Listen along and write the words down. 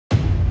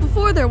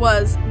Before there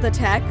was the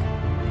tech,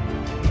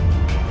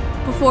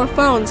 before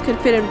phones could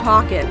fit in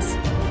pockets,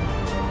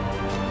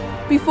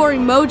 before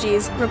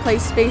emojis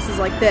replaced faces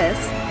like this,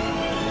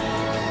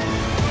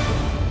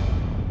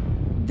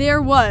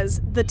 there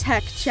was the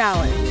Tech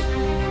Challenge,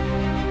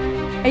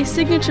 a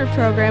signature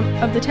program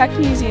of the Tech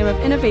Museum of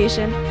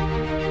Innovation.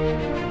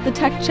 The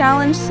Tech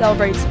Challenge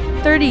celebrates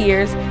 30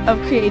 years of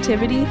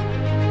creativity,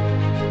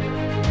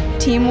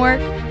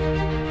 teamwork,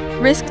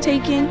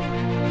 risk-taking,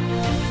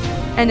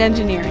 and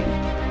engineering.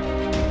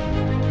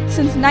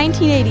 Since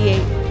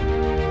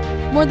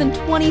 1988, more than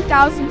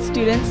 20,000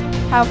 students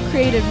have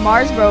created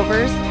Mars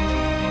rovers,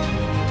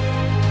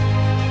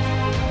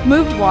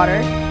 moved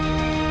water,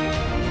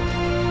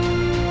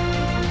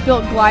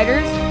 built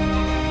gliders,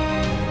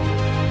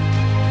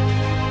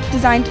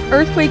 designed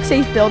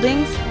earthquake-safe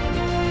buildings,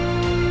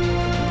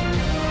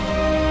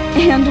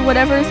 and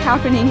whatever is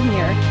happening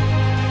here.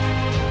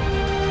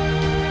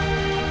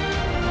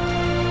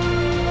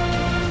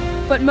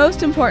 But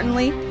most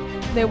importantly,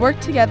 they work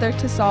together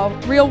to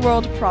solve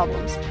real-world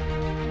problems,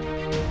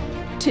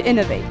 to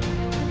innovate.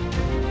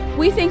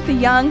 We thank the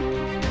young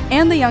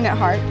and the young at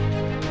heart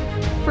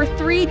for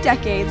 3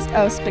 decades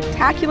of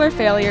spectacular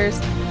failures,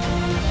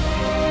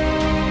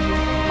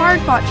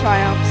 hard-fought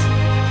triumphs,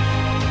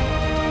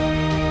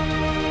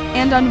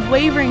 and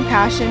unwavering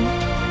passion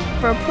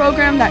for a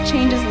program that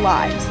changes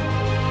lives.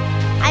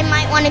 I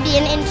might want to be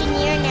an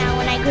engineer now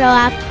when I grow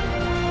up.